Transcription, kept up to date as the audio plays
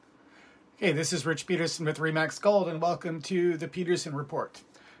Hey, this is Rich Peterson with Remax Gold, and welcome to the Peterson Report.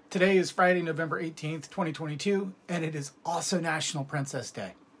 Today is Friday, November 18th, 2022, and it is also National Princess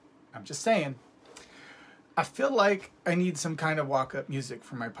Day. I'm just saying. I feel like I need some kind of walk-up music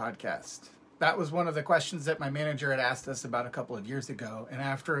for my podcast. That was one of the questions that my manager had asked us about a couple of years ago, and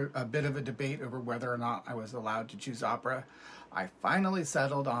after a bit of a debate over whether or not I was allowed to choose opera, I finally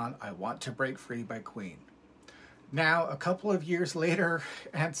settled on I Want to Break Free by Queen. Now, a couple of years later,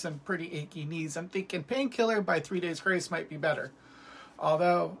 and some pretty achy knees, I'm thinking Painkiller by 3 Days Grace might be better.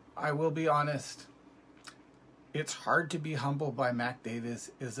 Although, I will be honest, It's Hard to Be Humble by Mac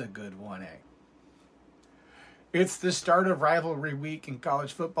Davis is a good 1A. It's the start of rivalry week in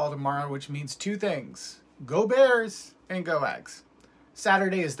college football tomorrow, which means two things. Go Bears and go Ags.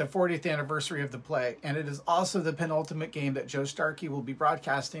 Saturday is the 40th anniversary of the play, and it is also the penultimate game that Joe Starkey will be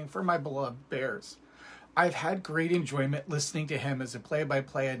broadcasting for my beloved Bears. I've had great enjoyment listening to him as a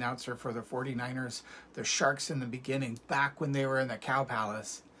play-by-play announcer for the 49ers, the Sharks in the beginning, back when they were in the Cow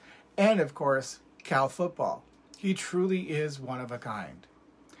Palace, and of course, Cal football. He truly is one of a kind.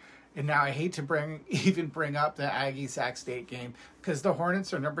 And now I hate to even bring up the Aggie-Sac State game because the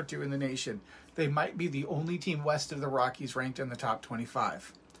Hornets are number 2 in the nation. They might be the only team west of the Rockies ranked in the top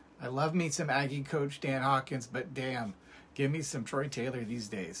 25. I love me some Aggie coach Dan Hawkins, but damn, give me some Troy Taylor these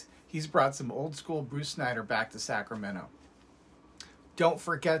days. He's brought some old school Bruce Snyder back to Sacramento. Don't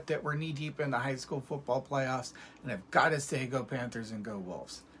forget that we're knee deep in the high school football playoffs, and I've got to say go Panthers and go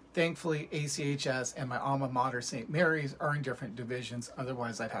Wolves. Thankfully, ACHS and my alma mater, St. Mary's, are in different divisions.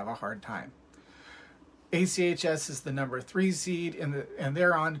 Otherwise, I'd have a hard time. ACHS is the number 3 seed, and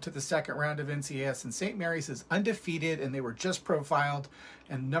they're on to the second round of NCAS, and St. Mary's is undefeated, and they were just profiled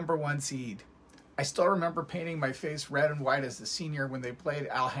and number 1 seed. I still remember painting my face red and white as a senior when they played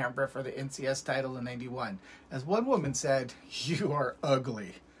Alhambra for the NCS title in '91. As one woman said, "You are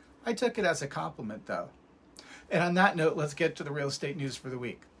ugly." I took it as a compliment, though. And on that note, let's get to the real estate news for the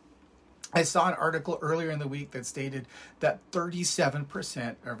week. I saw an article earlier in the week that stated that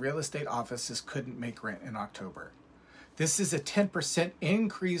 37% of real estate offices couldn't make rent in October. This is a 10%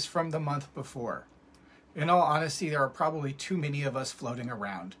 increase from the month before. In all honesty, there are probably too many of us floating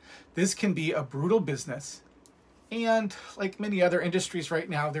around. This can be a brutal business. And like many other industries right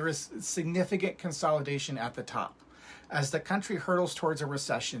now, there is significant consolidation at the top. As the country hurtles towards a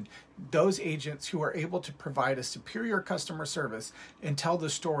recession, those agents who are able to provide a superior customer service and tell the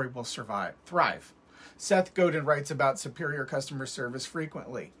story will thrive. Seth Godin writes about superior customer service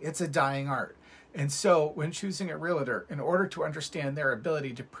frequently. It's a dying art. And so, when choosing a realtor, in order to understand their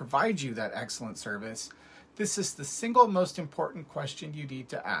ability to provide you that excellent service, this is the single most important question you need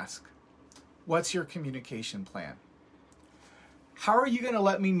to ask. What's your communication plan? How are you going to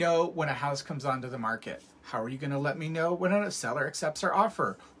let me know when a house comes onto the market? How are you going to let me know when a seller accepts our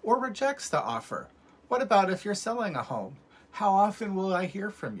offer or rejects the offer? What about if you're selling a home? How often will I hear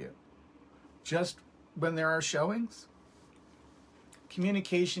from you? Just when there are showings?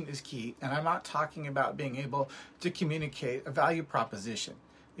 Communication is key, and I'm not talking about being able to communicate a value proposition.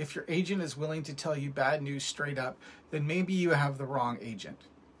 If your agent is willing to tell you bad news straight up, then maybe you have the wrong agent.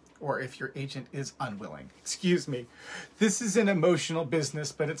 Or if your agent is unwilling. Excuse me. This is an emotional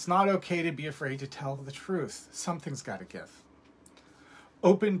business, but it's not okay to be afraid to tell the truth. Something's got to give.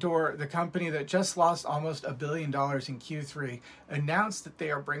 Opendoor, the company that just lost almost $1 billion in Q3, announced that they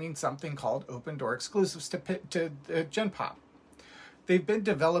are bringing something called Opendoor exclusives to Gen Pop. They've been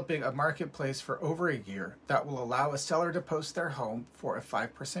developing a marketplace for over a year that will allow a seller to post their home for a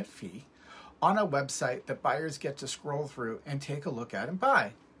 5% fee on a website that buyers get to scroll through and take a look at and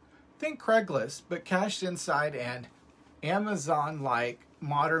buy. Think Craigslist, but cached inside an Amazon-like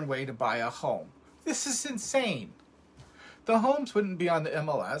modern way to buy a home. This is insane. The homes wouldn't be on the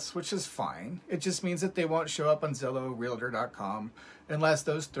MLS, which is fine. It just means that they won't show up on Zillow, Realtor.com, unless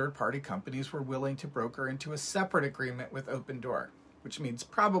those third-party companies were willing to broker into a separate agreement with Opendoor, which means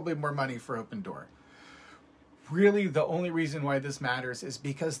probably more money for Opendoor. Really, the only reason why this matters is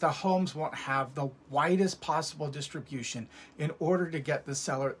because the homes won't have the widest possible distribution in order to get the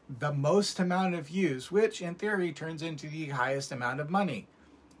seller the most amount of views, which in theory turns into the highest amount of money.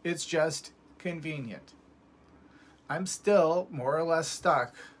 It's just convenient. I'm still more or less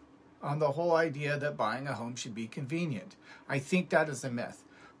stuck on the whole idea that buying a home should be convenient. I think that is a myth.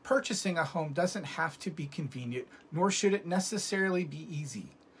 Purchasing a home doesn't have to be convenient, nor should it necessarily be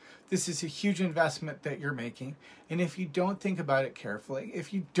easy. This is a huge investment that you're making, and if you don't think about it carefully,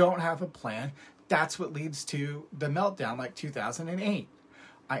 if you don't have a plan, that's what leads to the meltdown like 2008.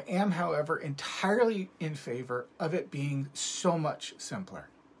 I am, however, entirely in favor of it being so much simpler.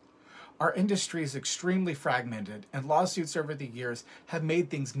 Our industry is extremely fragmented, and lawsuits over the years have made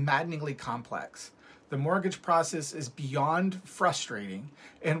things maddeningly complex. The mortgage process is beyond frustrating,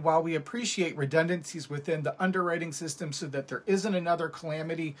 and while we appreciate redundancies within the underwriting system so that there isn't another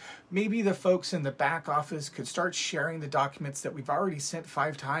calamity, maybe the folks in the back office could start sharing the documents that we've already sent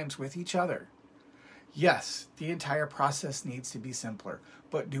 5 times with each other. Yes, the entire process needs to be simpler,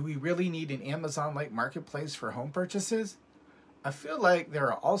 but do we really need an Amazon-like marketplace for home purchases? I feel like there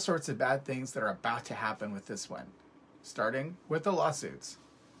are all sorts of bad things that are about to happen with this one, starting with the lawsuits.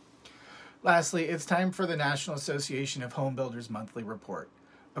 Lastly, it's time for the National Association of Home Builders monthly report.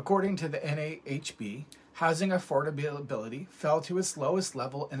 According to the NAHB, housing affordability fell to its lowest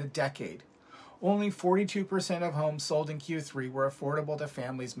level in a decade. Only 42% of homes sold in Q3 were affordable to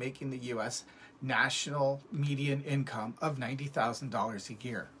families making the U.S. national median income of $90,000 a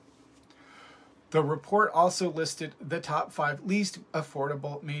year. The report also listed the top 5 least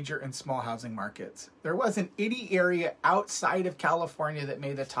affordable major and small housing markets. There wasn't any area outside of California that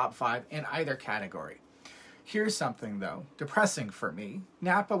made the top 5 in either category. Here's something, though, depressing for me.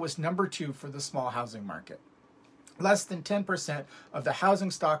 Napa was number 2 for the small housing market. Less than 10% of the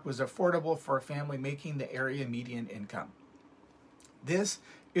housing stock was affordable for a family making the area median income. This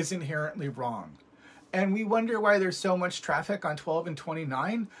is inherently wrong. And we wonder why there's so much traffic on 12 and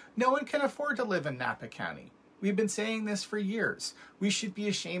 29. No one can afford to live in Napa County. We've been saying this for years. We should be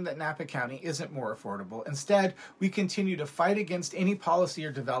ashamed that Napa County isn't more affordable. Instead, we continue to fight against any policy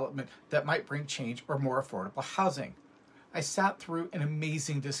or development that might bring change or more affordable housing. I sat through an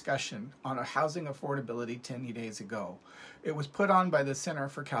amazing discussion on housing affordability 10 days ago. It was put on by the Center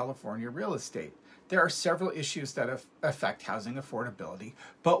for California Real Estate. There are several issues that affect housing affordability,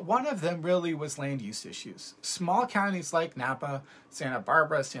 but one of them really was land use issues. Small counties like Napa, Santa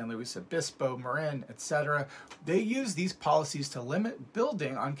Barbara, San Luis Obispo, Marin, etc., they use these policies to limit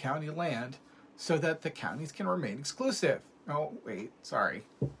building on county land so that the counties can remain exclusive. Oh, wait, sorry.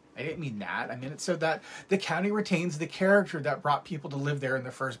 I didn't mean that. I mean it so that the county retains the character that brought people to live there in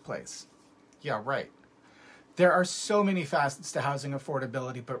the first place. Yeah, right. There are so many facets to housing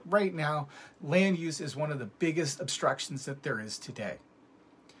affordability, but right now, land use is one of the biggest obstructions that there is today.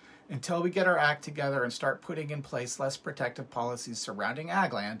 Until we get our act together and start putting in place less protective policies surrounding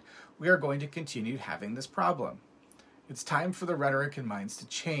ag land, we are going to continue having this problem. It's time for the rhetoric and minds to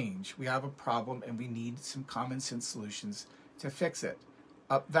change. We have a problem and we need some common sense solutions to fix it.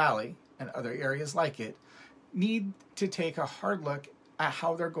 Up Valley and other areas like it need to take a hard look at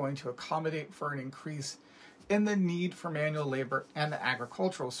how they're going to accommodate for an increase in the need for manual labor and the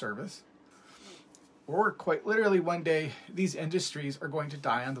agricultural service. Or quite literally one day, these industries are going to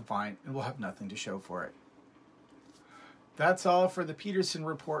die on the vine and we'll have nothing to show for it. That's all for the Peterson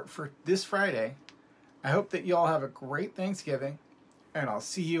Report for this Friday. I hope that you all have a great Thanksgiving, and I'll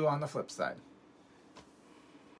see you on the flip side.